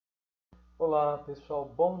Olá pessoal,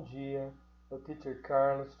 bom dia. É o Teacher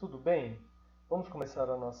Carlos, tudo bem? Vamos começar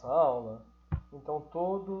a nossa aula? Então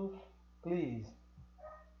todos, please,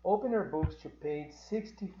 open your books to page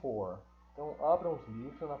 64. Então abram os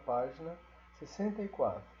livros na página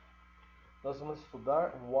 64. Nós vamos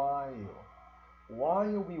estudar while.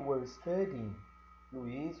 While we were studying,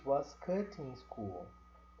 Luiz was cutting school.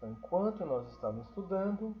 Então enquanto nós estávamos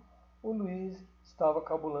estudando, o Luiz estava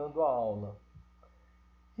cabulando a aula.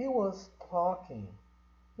 He was talking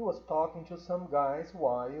to some guys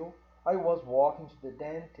while I was walking to the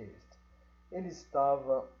dentist. Ele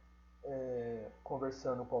estava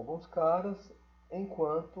conversando com alguns caras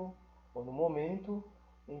enquanto, ou no momento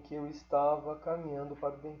em que eu estava caminhando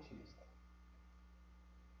para o dentista.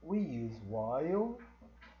 We use while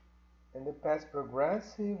and the past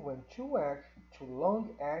progressive when two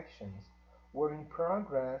long actions were in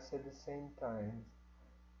progress at the same time.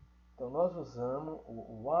 Então nós usamos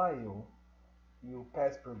o while e o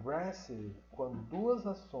past progressive quando duas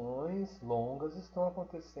ações longas estão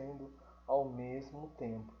acontecendo ao mesmo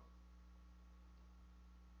tempo.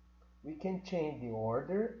 We can change the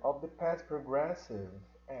order of the past progressive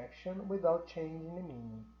action without changing the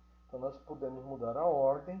meaning. Então nós podemos mudar a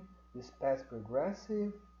ordem desse past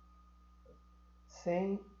progressive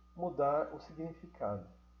sem mudar o significado.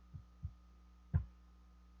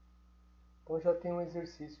 Então já tem um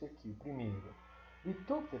exercício aqui. Primeiro, we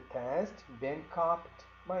took the test, Ben copied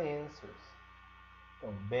my answers.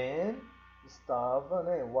 Então, Ben estava,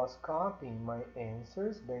 was copying my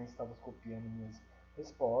answers. Ben estava copiando minhas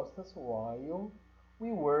respostas while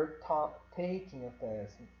we were taking a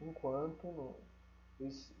test. Enquanto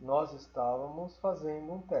nós estávamos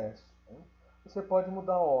fazendo um teste. Você pode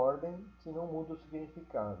mudar a ordem que não muda o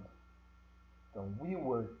significado. Então, we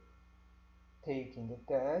were taking the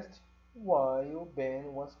test while Ben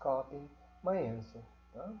was copying my answer.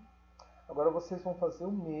 Tá? Agora vocês vão fazer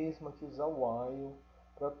o mesmo aqui, usar while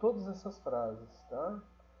para todas essas frases. Tá?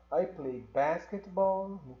 I played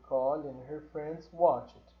basketball. Nicole and her friends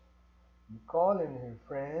watched. Nicole and her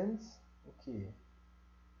friends, o que?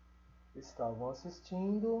 Estavam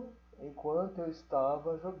assistindo enquanto eu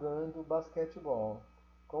estava jogando basquetebol.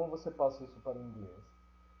 Como você passa isso para o inglês?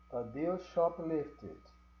 Tadeu shoplifted.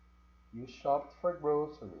 You shopped for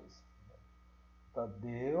groceries.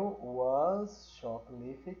 Tadeu was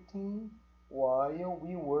shoplifting while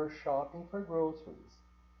we were shopping for groceries.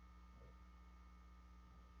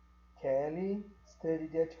 Kelly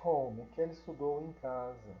studied at home. Kelly estudou em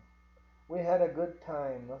casa. We had a good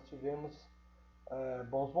time. Nós tivemos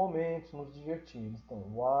bons momentos, nos divertimos. Então,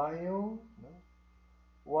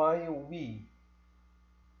 while we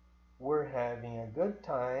were having a good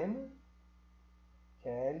time,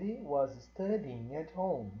 Kelly was studying at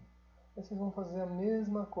home. Vocês vão fazer a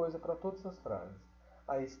mesma coisa para todas as frases.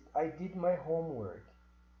 I did my homework.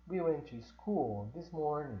 We went to school this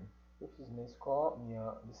morning. Eu fiz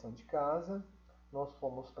minha lição de casa. Nós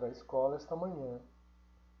fomos para a escola esta manhã.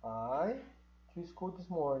 I to school this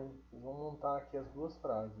morning. Vocês vão montar aqui as duas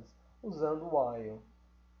frases usando while.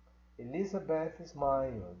 Elizabeth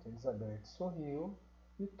smiled. Elizabeth sorriu.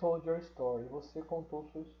 You told your story. Você contou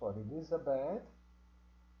sua história. Elizabeth.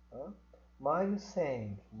 Mario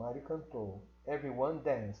sang. Mario cantou. Everyone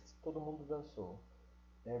danced. Todo mundo dançou.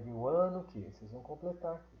 Everyone o que? Vocês vão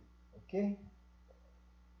completar aqui. Ok?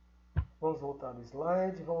 Vamos voltar no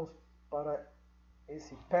slide. Vamos para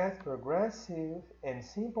esse past progressive and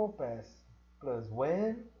simple past plus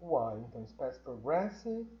when, while. Então, esse past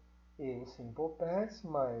progressive e o simple past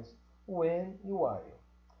mais when e while.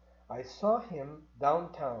 I saw him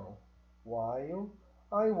downtown while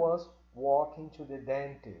I was walking to the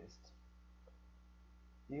dentist.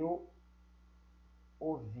 Eu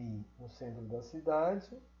o vi no centro da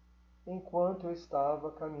cidade enquanto eu estava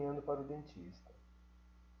caminhando para o dentista.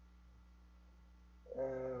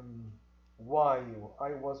 While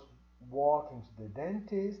I was walking to the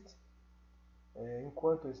dentist,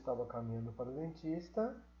 enquanto eu estava caminhando para o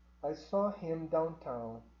dentista, I saw him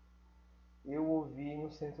downtown. Eu o vi no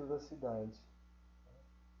centro da cidade.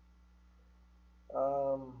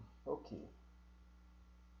 Ok.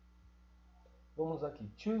 Vamos aqui.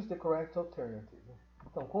 Choose the correct alternative.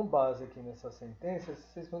 Então, com base aqui nessa sentença,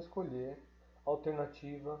 vocês vão escolher a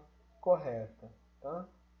alternativa correta. Tá?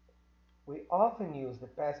 We often use the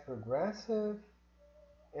past progressive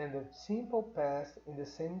and the simple past in the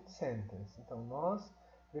same sentence. Então, nós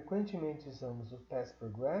frequentemente usamos o past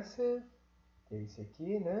progressive, que é esse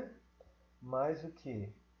aqui, né? Mais o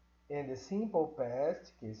que? And the simple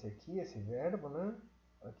past, que é esse aqui, esse verbo, né?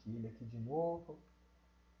 Aqui, ele aqui de novo.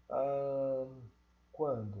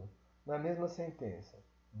 Quando? Na mesma sentença.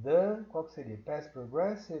 The, qual que seria? Past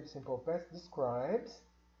progressive, simple past, describes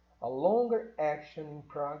a longer action in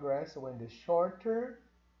progress when the shorter,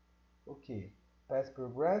 ok, past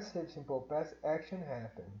progressive, simple past action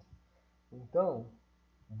happened. Então,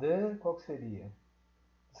 the, qual que seria?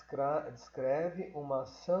 Descreve uma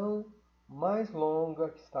ação mais longa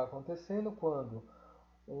que está acontecendo quando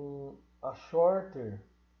a shorter,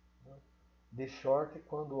 the short,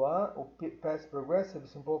 quando há o past progressive,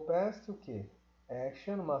 simple past, o que?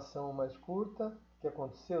 Action, uma ação mais curta que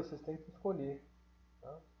aconteceu, vocês têm que escolher.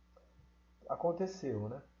 Tá? Aconteceu,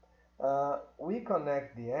 né? We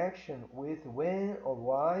connect the action with when or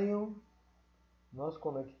while. Nós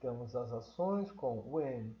conectamos as ações com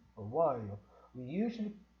when or while.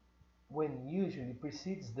 When usually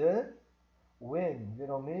precedes the. When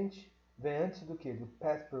geralmente vem antes do que? Do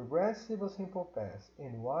past progressive ou simple past.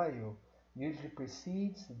 And while usually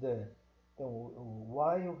precedes the. Então, o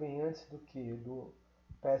while vem antes do que? Do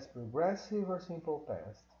past progressive ou simple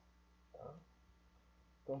past. Tá?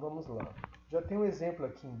 Então vamos lá. Já tem um exemplo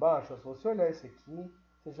aqui embaixo. Se você olhar esse aqui,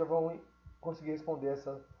 vocês já vão conseguir responder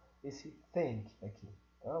esse think aqui.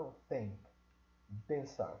 Tá? O think.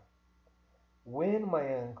 Pensar. When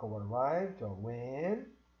my uncle arrived, or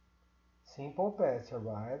when, simple past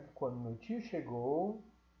arrived, quando meu tio chegou,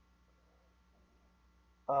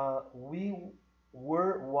 we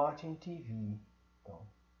were watching TV. Então,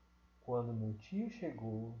 quando meu tio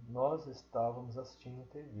chegou, nós estávamos assistindo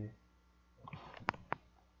TV.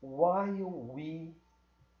 While we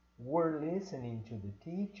were listening to the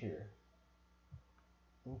teacher,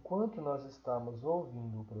 enquanto nós estávamos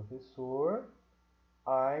ouvindo o professor,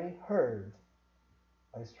 I heard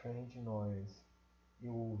a strange noise.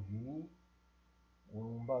 Eu ouvi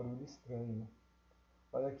um barulho estranho.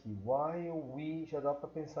 Olha aqui, while we, já dá para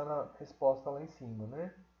pensar na resposta lá em cima,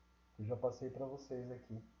 né? Eu já passei para vocês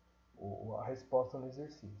aqui a resposta no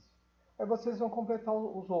exercício. Aí vocês vão completar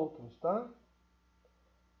os outros, tá?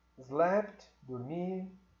 Slept, dormir.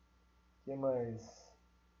 O que mais?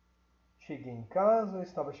 Cheguei em casa, eu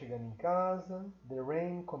estava chegando em casa. The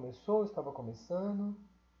rain começou, estava começando.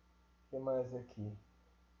 O que mais aqui?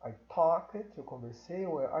 I talked, eu conversei.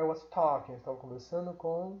 I was talking, eu estava conversando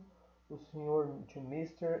com o senhor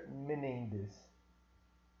Mr. Menendez.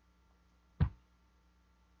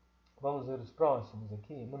 Vamos ver os próximos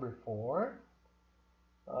aqui. Number 4.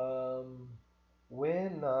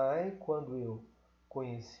 Quando eu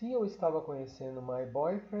conheci ou estava conhecendo my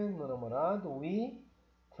boyfriend, meu namorado, we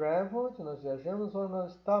traveled, nós viajamos ou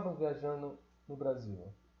nós estávamos viajando no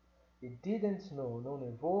Brasil. It didn't snow, não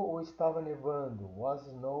nevou ou estava nevando, was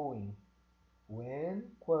snowing. When,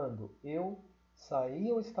 quando eu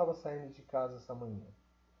saí ou estava saindo de casa essa manhã.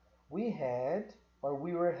 We had, or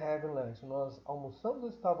we were having lunch. Nós almoçamos ou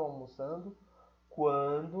estava almoçando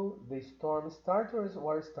quando the storm started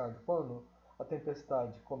or started. Quando a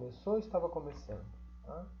tempestade começou ou estava começando.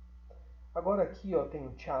 Tá? Agora aqui ó, tem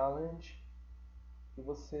um challenge que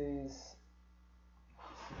vocês,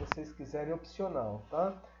 se vocês quiserem, opcional,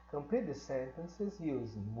 tá? Complete the sentences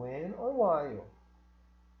using when or while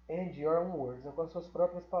and your own words, com as suas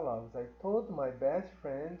próprias palavras. I told my best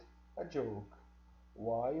friend a joke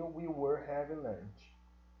while we were having lunch.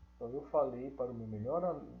 Então eu falei para o meu melhor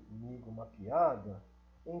amigo uma piada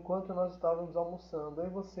enquanto nós estávamos almoçando. Aí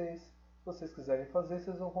vocês, se vocês quiserem fazer,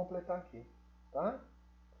 vocês vão completar aqui, tá?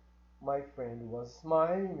 My friend was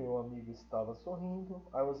smiling, meu amigo estava sorrindo.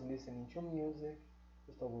 I was listening to music,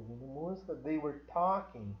 eu estava ouvindo música. They were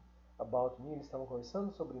talking about me, eles estavam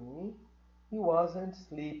conversando sobre mim. He wasn't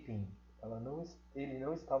sleeping, ele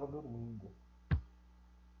não estava dormindo.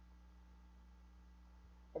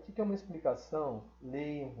 Aqui tem uma explicação,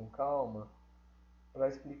 leiam com calma, para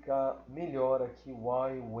explicar melhor aqui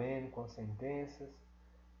why, when com as sentenças.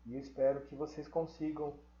 E eu espero que vocês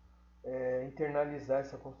consigam internalizar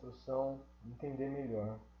essa construção, entender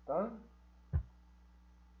melhor, tá?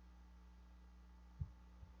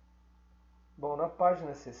 Bom, na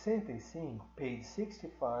página 65, page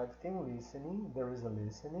 65, tem um listening, there is a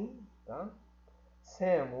listening, tá?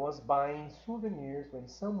 Sam was buying souvenirs when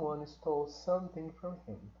someone stole something from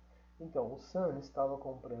him. Então, o Sam estava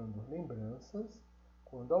comprando lembranças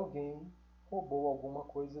quando alguém roubou alguma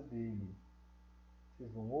coisa dele.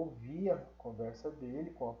 Vocês vão ouvir a conversa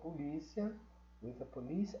dele com a polícia, with a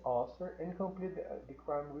police officer, and complete the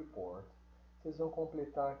crime report. Vocês vão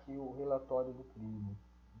completar aqui o relatório do crime.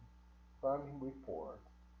 Crime report.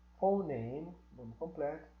 Full name, nome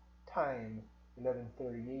completo. Time, 11:30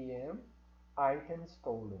 a.m. Item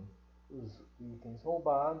stolen, os itens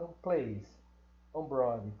roubados. Place, on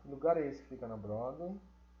Broadway. Que lugar é esse que fica na Broadway?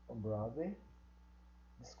 On Broadway.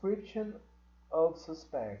 Description of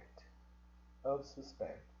suspect. of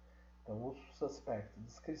suspect. Então, o suspect,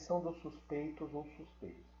 descrição dos suspeitos ou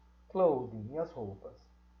suspeitos. Clothing, as roupas.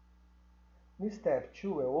 No step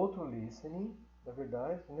 2 é outro listening, na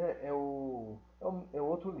verdade, né? É o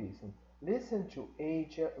outro listening. Listen to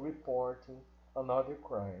agent reporting another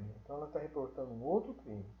crime. Então ela está reportando um outro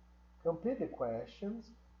crime. Complete the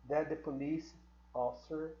questions that the police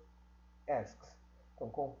officer asks. Então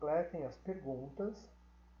completem as perguntas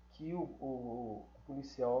que o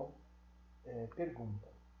policial pergunta.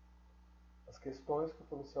 As questões que o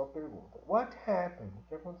policial pergunta. What happened? O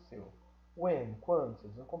que aconteceu? When? Quando?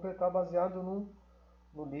 Vocês vão completar baseado no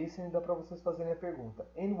listening, dá para vocês fazerem a pergunta.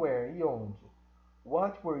 And where? E onde?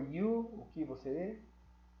 What were you? O que você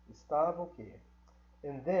estava? O que?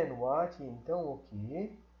 And then what? E então o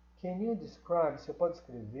que? Can you describe? Você pode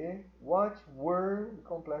escrever. What were? E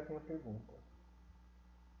completem a pergunta.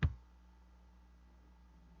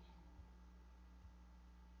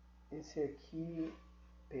 Esse aqui,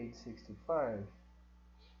 page 65.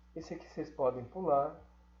 Esse aqui vocês podem pular.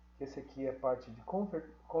 Esse aqui é parte de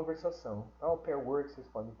conversação. Tá? O pair work vocês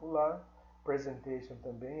podem pular. Presentation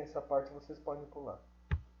também. Essa parte vocês podem pular.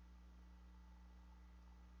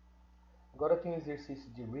 Agora tem o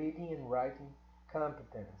exercício de reading and writing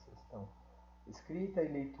competences. Então, escrita e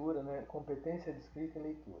leitura, né? Competência de escrita e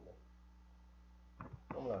leitura.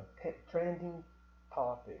 Vamos lá. Trending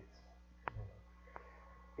topics.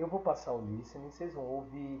 Eu vou passar o listening, vocês vão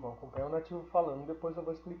ouvir, vão acompanhar o nativo falando, depois eu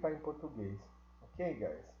vou explicar em português. Ok,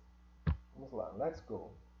 guys? Vamos lá. Let's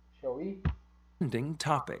go. Shall we? Trending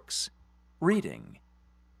topics. Reading.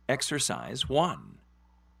 Exercise 1.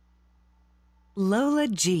 Lola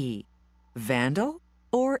G. Vandal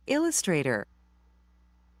or illustrator?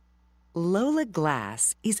 Lola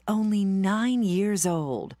Glass is only 9 years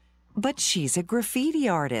old, but she's a graffiti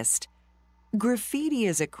artist. Graffiti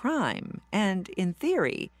is a crime, and in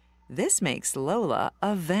theory, this makes Lola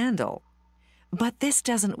a vandal. But this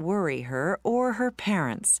doesn't worry her or her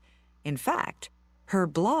parents. In fact, her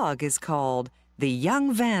blog is called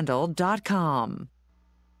theyoungvandal.com.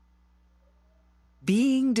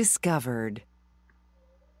 Being discovered.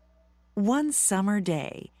 One summer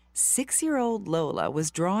day, 6-year-old Lola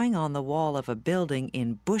was drawing on the wall of a building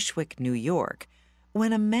in Bushwick, New York,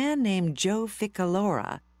 when a man named Joe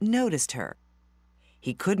Ficalora noticed her.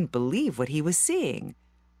 He couldn't believe what he was seeing.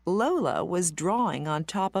 Lola was drawing on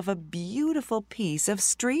top of a beautiful piece of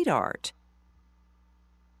street art.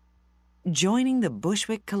 Joining the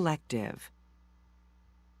Bushwick Collective.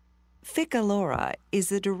 Ficalora is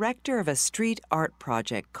the director of a street art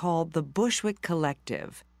project called the Bushwick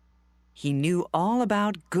Collective. He knew all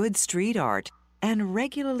about good street art and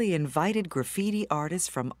regularly invited graffiti artists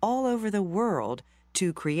from all over the world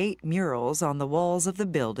to create murals on the walls of the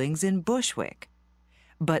buildings in Bushwick.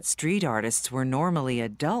 But street artists were normally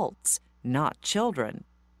adults, not children.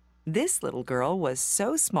 This little girl was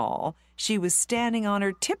so small, she was standing on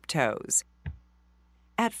her tiptoes.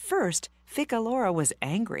 At first, Ficalora was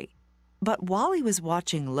angry, but while he was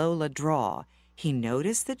watching Lola draw, he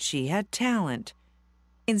noticed that she had talent.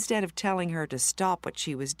 Instead of telling her to stop what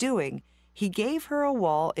she was doing, he gave her a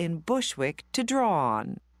wall in Bushwick to draw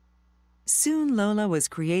on. Soon Lola was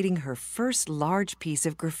creating her first large piece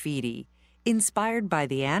of graffiti, inspired by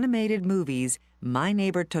the animated movies My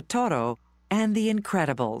Neighbor Totoro and The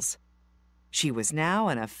Incredibles. She was now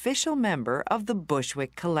an official member of the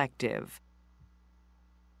Bushwick Collective.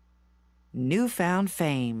 Newfound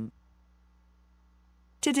fame.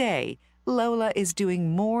 Today, Lola is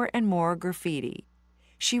doing more and more graffiti.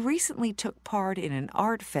 She recently took part in an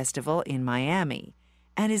art festival in Miami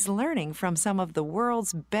and is learning from some of the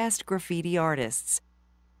world's best graffiti artists.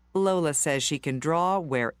 Lola says she can draw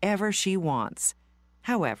wherever she wants.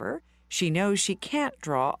 However, she knows she can't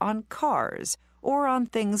draw on cars or on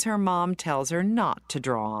things her mom tells her not to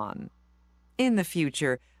draw on. In the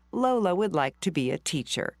future, Lola would like to be a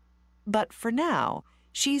teacher. But for now,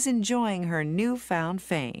 she's enjoying her newfound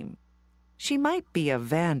fame. She might be a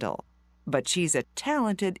vandal, but she's a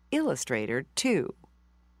talented illustrator too.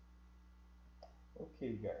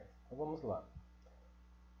 Ok, guys. Então vamos lá.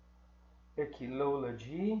 Aqui, Lola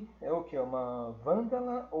G é o que? É uma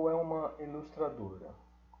vândala ou é uma ilustradora?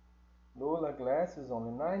 Lola Glass is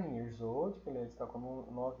only 9 years old, que ela está com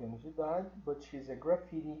 9 anos de idade, but she's a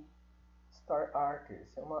graffiti star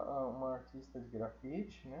artist. É uma artista de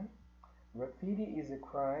grafite, né? Graffiti is a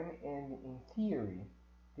crime and in theory,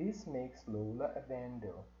 this makes Lola a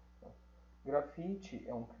vandal. Grafite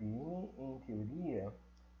é um crime e em teoria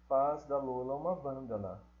faz da Lola uma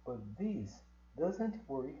vândala. But this doesn't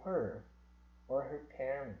worry her or her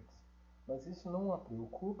parents. Mas isso não a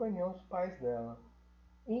preocupa nem aos pais dela.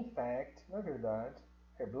 In fact, na verdade,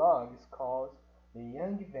 Her blog is called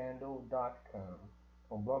theyoungvandal.com.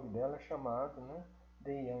 O blog dela é chamado, né,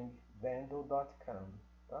 theyoungvandal.com,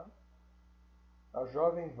 tá? A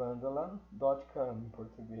jovem vandala.com em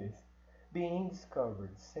português. Being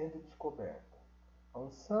discovered, sendo descoberta.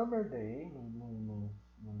 On summer day, num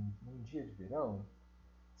dia de verão,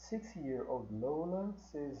 6-year-old Lola,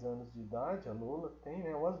 6 anos de idade, a Lola tem,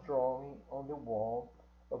 né, was drawing on the wall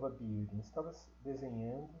of a building. Estava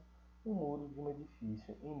desenhando um muro de um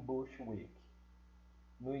edifício em Bushwick,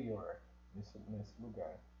 New York, nesse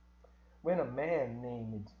lugar. When a man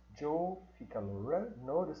named Joe Ficalora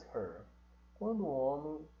noticed her. Quando um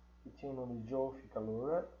homem que tinha o nome de Joe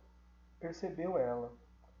Ficalora percebeu ela.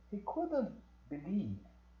 He couldn't believe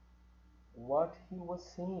what he was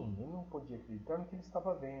seeing. Ele não podia acreditar no que ele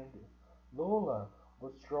estava vendo. Lola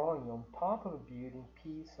was drawing on top of a beautiful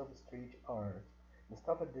piece of street art.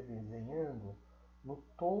 Estava desenhando no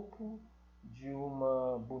topo de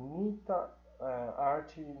uma bonita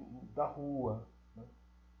arte da rua, né?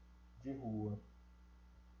 De rua.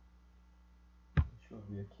 Deixa eu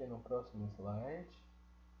ver aqui no próximo slide.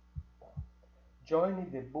 Join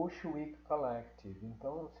the Bushwick Collective.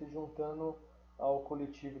 Então, se juntando ao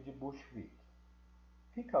coletivo de Bushwick.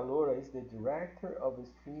 Ficalora is the director of a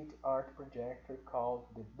street art project called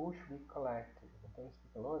the Bushwick Collective. Então, esse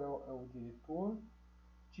Ficalora é o diretor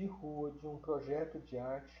de rua de um projeto de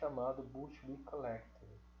arte chamado Bushwick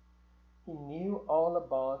Collective. He knew all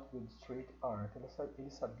about good street art. Ele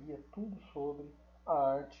sabia tudo sobre a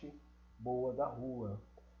arte boa da rua.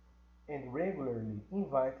 And regularly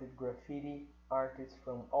invited graffiti artists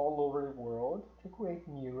from all over the world to create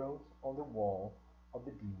murals on the wall of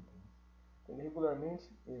the building. Ele regularmente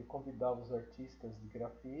convidava os artistas de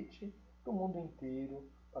grafite do mundo inteiro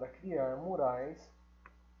para criar murais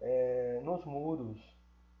nos muros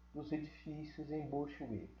dos edifícios em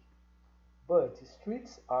Bushwick. But street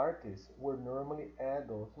artists were normally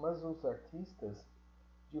adults, mas os artistas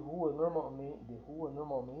de rua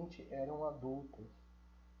normalmente eram adultos.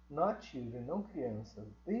 Not children, não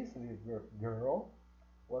crianças. This little girl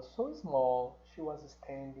was so small she was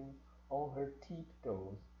standing on her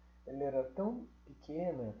tiptoes. Ela era tão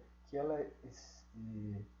pequena que ela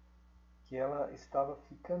estava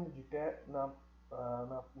ficando de pé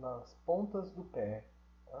nas pontas do pé.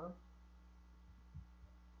 Tá?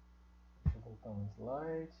 Deixa eu voltar um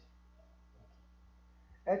slide.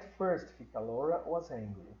 At first, Ficalora was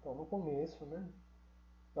angry. Então, no começo, né,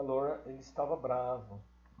 Ficalora ele estava bravo.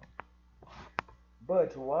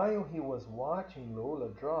 But while he was watching Lola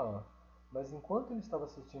draw, mas enquanto ele estava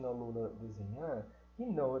assistindo a Lola desenhar, he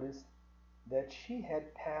noticed that she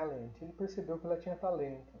had talent. Ele percebeu que ela tinha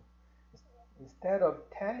talento. Instead of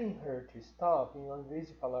telling her to stop, em vez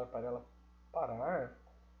de falar para ela parar,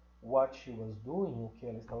 what she was doing, o que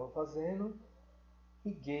ela estava fazendo,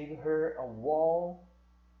 he gave her a wall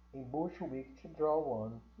in Bushwick to draw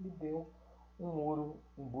on. Ele deu um muro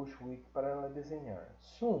em Bushwick para ela desenhar.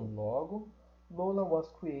 Soon, logo, Lola was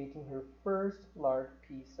creating her first large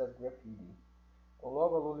piece of graffiti. Então,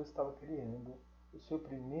 logo a Lola estava criando o seu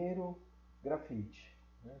primeiro grafite,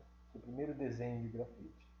 né? Seu primeiro desenho de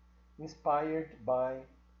grafite. Inspired by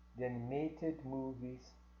the animated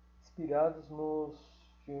movies, inspirados nos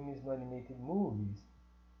filmes no animated movies.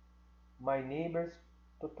 My Neighbor's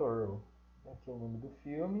Totoro, que é o nome do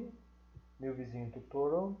filme, Meu Vizinho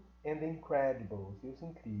Totoro, and The Incredibles, e Os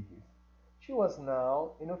Incríveis. She was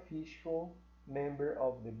now an official member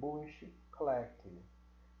of the Bushwick Collective.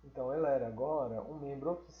 Então ela era agora um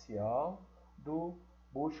membro oficial do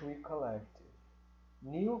Bushwick Collective.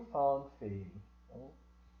 Newfound fame. Então,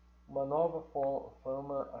 uma nova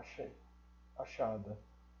fama achada.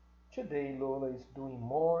 Today Lola is doing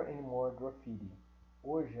more and more graffiti.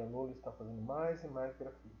 Hoje a Lola está fazendo mais e mais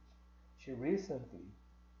grafite. She recently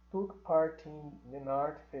took part in an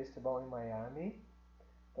art festival in Miami.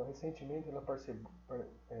 Então, recentemente ela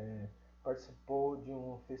participou de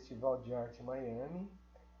um festival de arte em Miami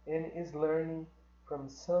and is learning from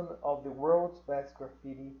some of the world's best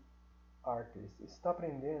graffiti artists. Está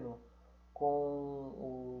aprendendo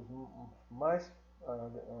com os mais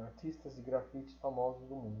artistas de grafite famosos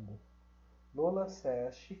do mundo. Lola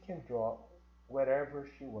says she can draw wherever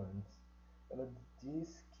she wants. Ela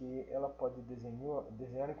diz que ela pode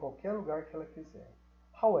desenhar em qualquer lugar que ela quiser.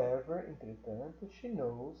 However, entretanto, she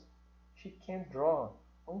knows she can't draw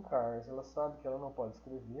on cars. Ela sabe que ela não pode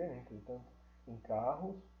escrever, entretanto, em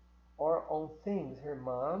carros. Or on things her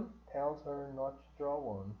mom tells her not to draw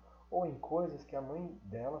on. Ou em coisas que a mãe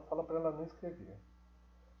dela fala para ela não escrever.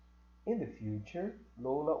 In the future,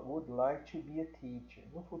 Lola would like to be a teacher.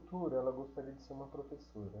 No futuro, ela gostaria de ser uma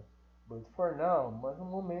professora. But for now, mas no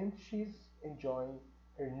momento, she's enjoying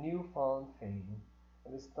her newfound fame.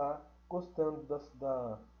 Ela está gostando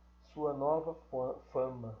da sua nova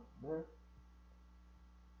fama, né?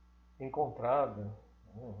 Encontrada,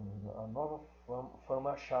 a nova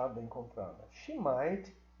fama achada, encontrada. She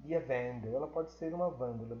might be a vandal. Ela pode ser uma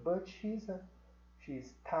vândala, but she's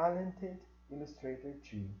talented illustrator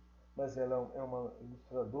too. Mas ela é uma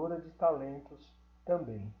ilustradora de talentos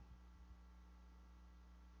também.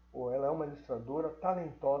 Ou ela é uma ilustradora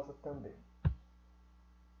talentosa também.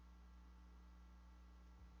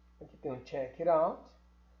 Aqui tem o check it out.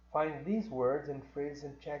 Find these words and phrases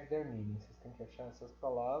and check their meaning. Vocês têm que achar essas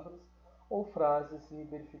palavras ou frases e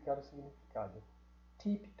verificar o significado.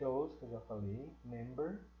 Tiptoes, que eu já falei.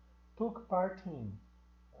 Member. Took part in.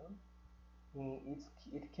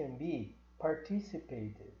 It can be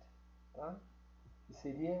participated. Tá? Que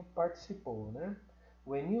seria participou, né?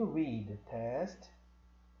 When you read the test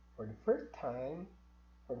for the first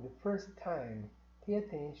time, pay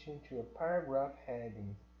attention to a paragraph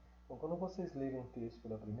heading. Então, quando vocês lerem um texto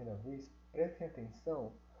pela primeira vez, prestem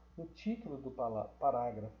atenção no título do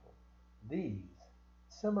parágrafo. These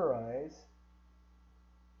summarize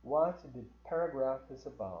what the paragraph is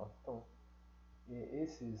about. Então,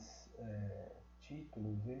 esses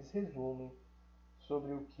títulos, eles resumem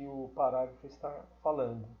sobre o que o parágrafo está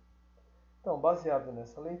falando. Então, baseado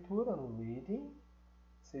nessa leitura, no reading,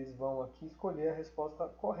 vocês vão aqui escolher a resposta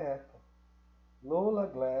correta. Lola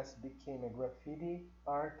Glass became a graffiti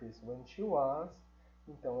artist when she was.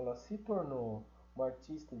 Então, ela se tornou uma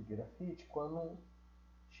artista de grafite quando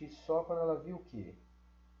ela viu o quê?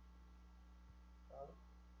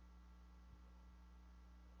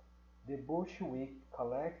 The Bushwick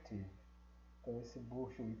Collective. Então, esse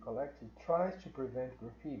Bushwick Collective tries to prevent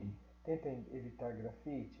graffiti. Tenta evitar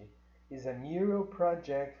grafite. Is a mural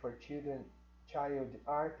project for child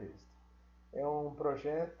artists. É um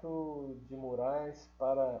projeto de murais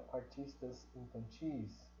para artistas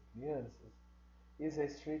infantis, crianças. Is a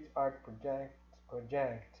street art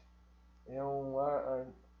project. É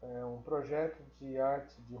um projeto de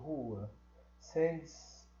arte de rua.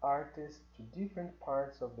 Sends artists to different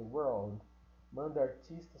parts of the world. Manda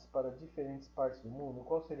artistas para diferentes partes do mundo.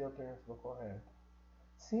 Qual seria a alternativa correta?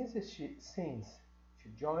 Since she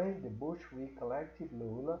joined the Bushwick Collective,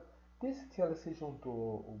 Lola, desde que ela se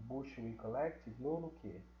juntou ao Bushwick Collective, Lola o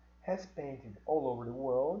quê? Has painted all over the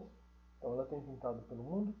world. Então ela tem pintado pelo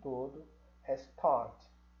mundo todo. Has taught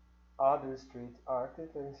other street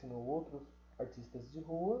artists. Ela ensinou outros artistas de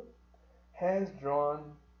rua. Has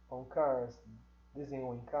drawn on cars.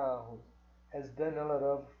 Desenhou em carros. Has done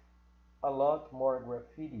a lot more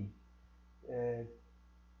graffiti.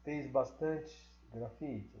 Fez bastante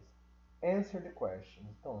grafites. Answer the questions.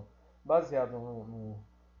 Então, baseado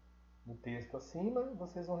no texto acima,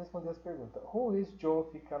 vocês vão responder as perguntas. Who is Joe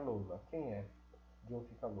Ficalola? Quem é Joe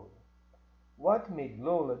Ficalola? What made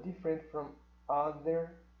Lola different from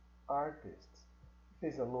other artists? O que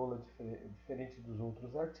fez a Lola diferente dos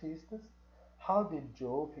outros artistas? How did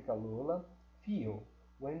Joe Ficalola feel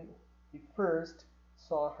when he first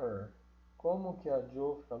saw her? Como que a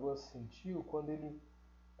Joe Ficalola se sentiu quando ele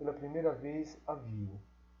pela primeira vez a viu?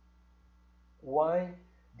 Why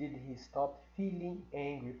did he stop feeling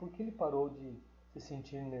angry? Por que ele parou de se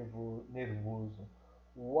sentir nervoso?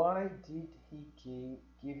 Why did he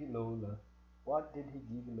give Lola? What did he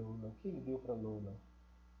give Lola? O que ele deu para Lola?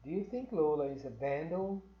 Do you think Lola is a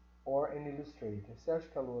vandal or an illustrator? Você acha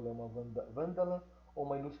que a Lola é uma vândala ou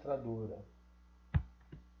uma ilustradora?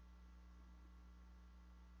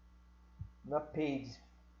 Na page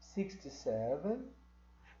 67,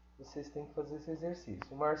 vocês têm que fazer esse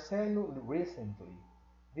exercício. Marcelo recently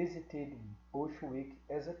visited Bushwick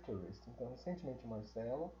as a tourist. Então, recentemente,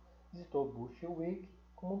 Marcelo visitou Bushwick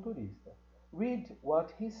como um turista. Read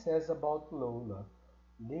what he says about Lola.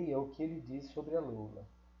 Leia o que ele diz sobre a Lola.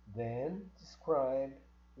 Then, describe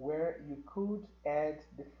where you could add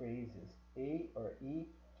the phrases A or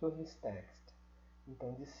E to his text.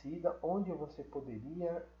 Então, decida onde você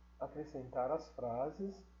poderia acrescentar as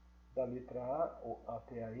frases da letra A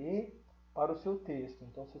até a E para o seu texto.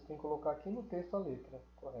 Então, vocês têm que colocar aqui no texto a letra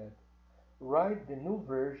correta. Write the new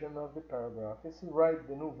version of the paragraph. Esse write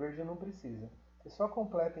the new version não precisa. Vocês só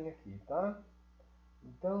completem aqui, tá?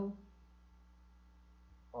 Então,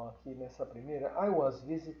 ó, aqui nessa primeira. I was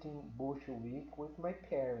visiting Bushwick with my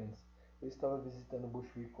parents. Eu estava visitando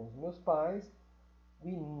Bushwick com os meus pais.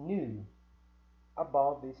 We knew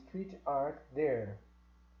about the street art there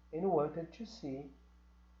and wanted to see.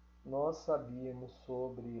 Nós sabíamos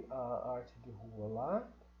sobre a arte de rua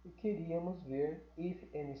lá e queríamos ver if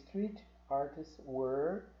any street artists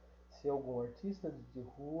were, se algum artista de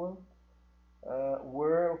rua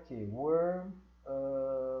were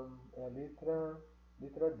É a letra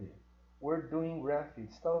D. Were doing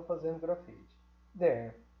graffiti. Estava fazendo grafite.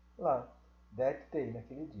 There. Lá. That day,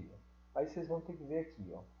 naquele dia. Aí vocês vão ter que ver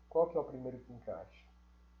aqui, ó. Qual que é o primeiro que encaixa?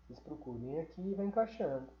 Vocês procurem aqui e vai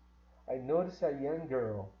encaixando. I noticed a young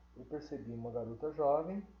girl. Eu percebi uma garota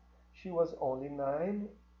jovem. She was only 9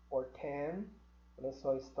 or 10. Ela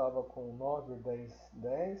só estava com 9 ou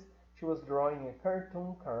 10. She was drawing a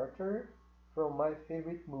cartoon character from my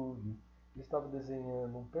favorite movie. Eu estava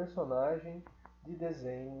desenhando um personagem de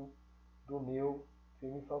desenho do meu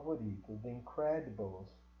filme favorito, The Incredibles.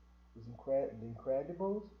 The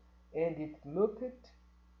Incredibles, and it looked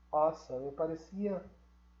awesome. E parecia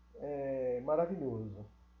maravilhoso.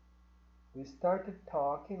 We started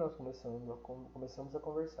talking. Nós começamos a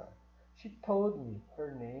conversar. She told me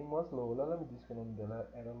her name was Lola. Ela me disse que o nome dela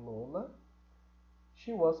era Lola.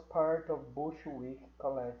 She was part of Bushwick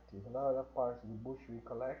Collective. Ela era parte do Bushwick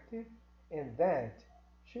Collective. And that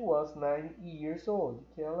she was 9 years old.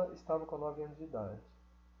 Que ela estava com 9 anos de idade.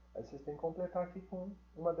 Aí vocês têm que completar aqui com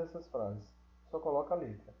uma dessas frases. Só coloca a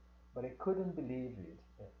letra. But I couldn't believe it.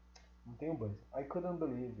 Não tem o but. I couldn't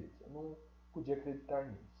believe it. Eu não podia acreditar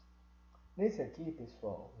nisso. Nesse aqui,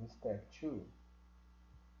 pessoal, no Step 2,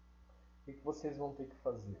 o que vocês vão ter que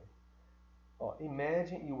fazer? Ó,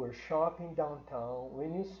 imagine you were shopping downtown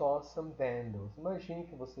when you saw some vandals. Imagine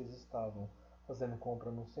que vocês estavam fazendo compra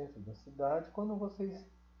no centro da cidade quando vocês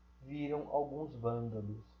viram alguns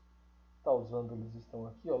vândalos. Tá, os vândalos estão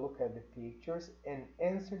aqui, ó. Look at the pictures and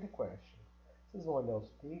answer the question. Vocês vão olhar os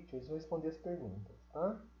pictures e vão responder as perguntas,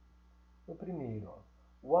 tá? No primeiro, ó.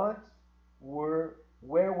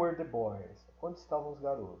 Where were the boys? Onde estavam os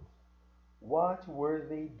garotos? What were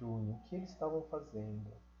they doing? O que eles estavam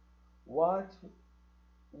fazendo? What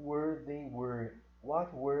were they wearing?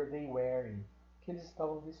 O que eles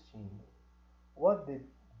estavam vestindo? What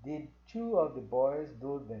did two of the boys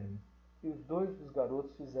do then? E os dois dos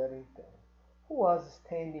garotos fizeram então. Who was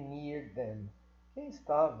standing near them? Quem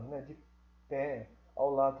estava, né, de pé ao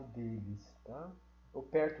lado deles, tá? Ou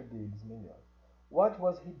perto deles, melhor. What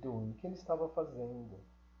was he doing? O que ele estava fazendo?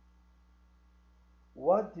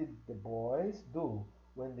 What did the boys do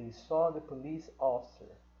when they saw the police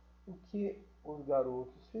officer? O que os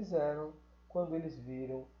garotos fizeram quando eles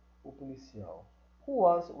viram o policial? Who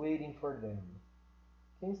was waiting for them?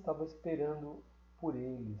 Quem estava esperando por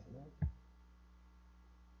eles, né?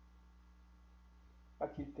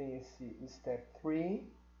 Aqui tem esse Step 3.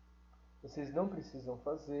 Vocês não precisam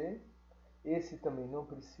fazer. Esse também não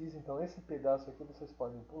precisa, então esse pedaço aqui vocês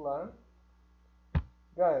podem pular.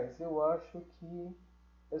 Guys, eu acho que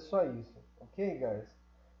é só isso. Ok, guys?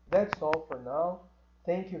 That's all for now.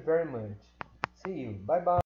 Thank you very much. See you. Bye bye.